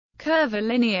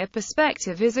Curvilinear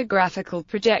perspective is a graphical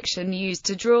projection used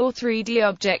to draw 3D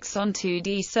objects on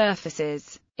 2D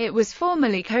surfaces. It was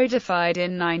formally codified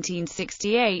in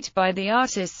 1968 by the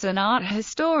artists and art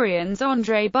historians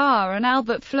André, Barre and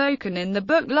Flocon in the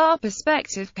book La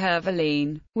Perspective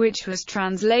Curviligne, which was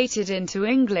translated into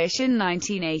English in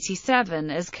 1987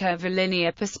 as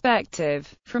Curvilinear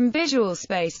Perspective, From Visual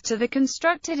Space to the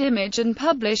Constructed Image, and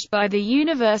published by the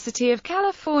University of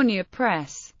California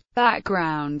Press.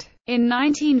 Background: in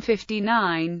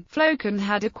 1959, Flocon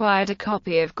had acquired a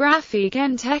copy of graphic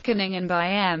Entdeckungen by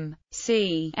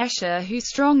M.C. Escher, who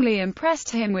strongly impressed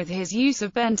him with his use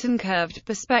of bent and curved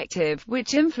perspective,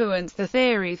 which influenced the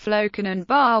theory Flocon and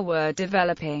Barre were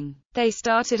developing. They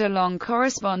started a long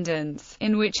correspondence,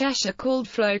 in which Escher called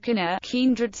Flocon a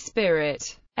kindred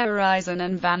spirit, horizon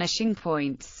and vanishing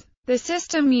points. The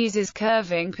system uses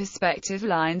curving perspective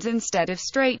lines instead of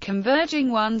straight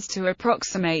converging ones to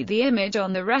approximate the image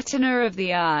on the retina of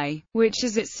the eye, which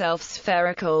is itself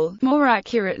spherical, more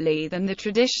accurately than the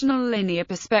traditional linear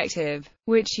perspective,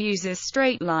 which uses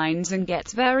straight lines and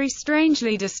gets very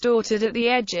strangely distorted at the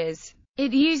edges.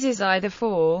 It uses either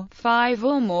 4, 5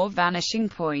 or more vanishing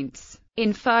points.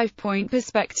 In 5-point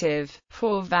perspective,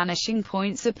 4 vanishing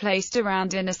points are placed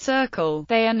around in a circle.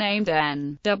 They are named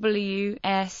N, W,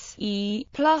 S, E,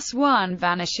 plus 1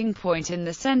 vanishing point in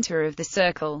the center of the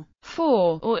circle.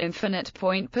 4, or infinite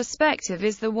point perspective,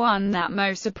 is the one that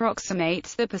most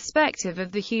approximates the perspective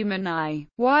of the human eye,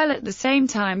 while at the same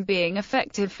time being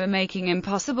effective for making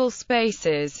impossible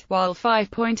spaces, while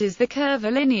 5-point is the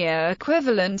curvilinear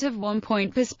equivalent of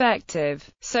 1-point perspective.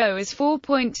 So is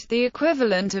 4-point, the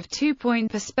equivalent of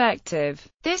 2-point perspective.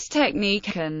 This technique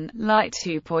can, like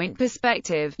 2-point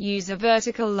perspective, use a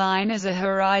vertical line as a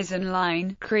horizon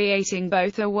line, creating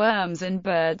both a worm's and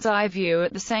bird's eye view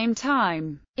at the same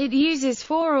time. It uses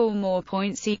 4 or more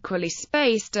points equally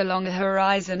spaced along a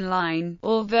horizon line.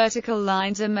 All vertical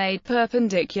lines are made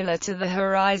perpendicular to the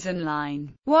horizon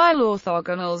line, while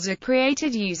orthogonals are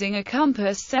created using a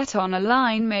compass set on a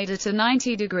line made at a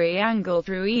 90-degree angle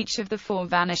through each of the 4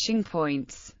 vanishing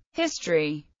points.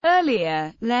 History.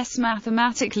 Earlier, less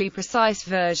mathematically precise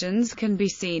versions can be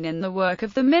seen in the work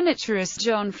of the miniaturist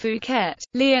John Fouquet.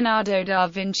 Leonardo da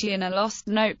Vinci in A Lost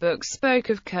Notebook spoke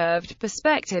of curved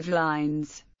perspective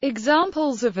lines.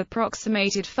 Examples of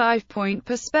approximated 5-point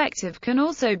perspective can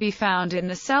also be found in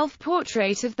the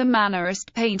self-portrait of the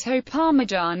Mannerist painter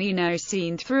Parmigianino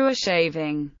seen through a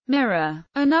shaving mirror.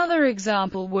 Another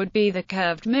example would be the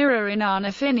curved mirror in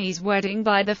Anna Finney's Wedding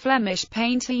by the Flemish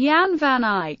painter Jan van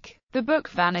Eyck. The book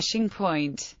Vanishing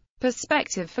Point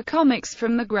Perspective for Comics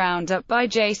from the Ground Up by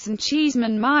Jason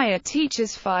Cheeseman Meyer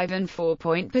teaches 5 and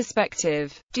 4-point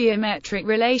perspective, geometric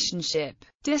relationship.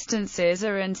 Distances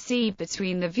A and C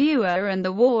between the viewer and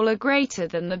the wall are greater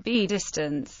than the B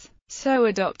distance. So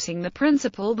adopting the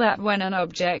principle that when an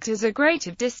object is a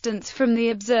greater distance from the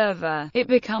observer, it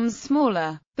becomes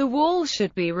smaller, the wall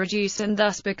should be reduced and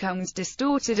thus becomes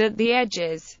distorted at the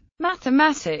edges.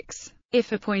 Mathematics.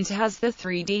 If a point has the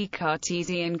 3D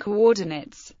Cartesian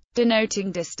coordinates,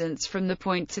 denoting distance from the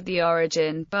point to the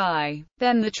origin, π,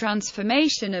 then the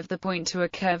transformation of the point to a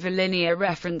curvilinear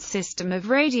reference system of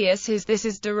radius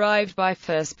is derived by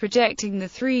first projecting the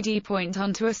 3D point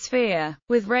onto a sphere,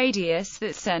 with radius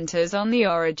that centers on the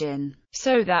origin,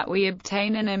 so that we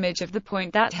obtain an image of the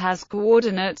point that has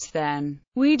coordinates. Then,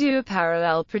 we do a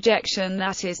parallel projection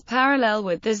that is parallel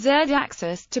with the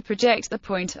z-axis to project the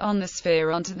point on the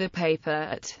sphere onto the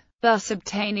paper thus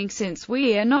obtaining, since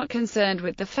we are not concerned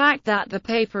with the fact that the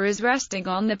paper is resting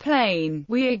on the plane,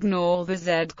 we ignore the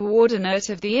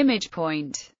z-coordinate of the image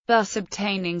point, thus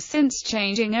obtaining, since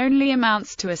changing only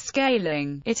amounts to a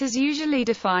scaling, it is usually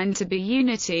defined to be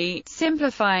unity,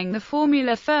 simplifying the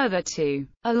formula further to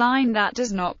a line that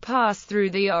does not pass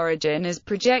through the origin is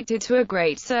projected to a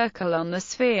great circle on the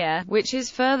sphere, which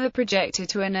is further projected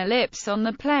to an ellipse on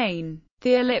the plane.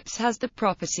 The ellipse has the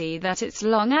property that its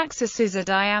long axis is a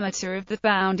diameter of the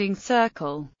bounding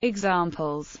circle.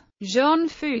 Examples: Jean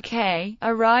Fouquet,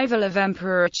 arrival of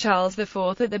Emperor Charles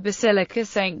IV at the Basilica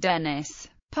St. Denis.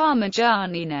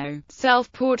 Parmigianino,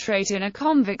 self-portrait in a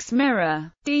convex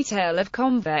mirror. Detail of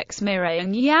convex mirror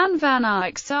in Jan van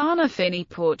Eyck's Anna Finney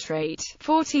portrait,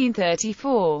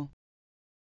 1434.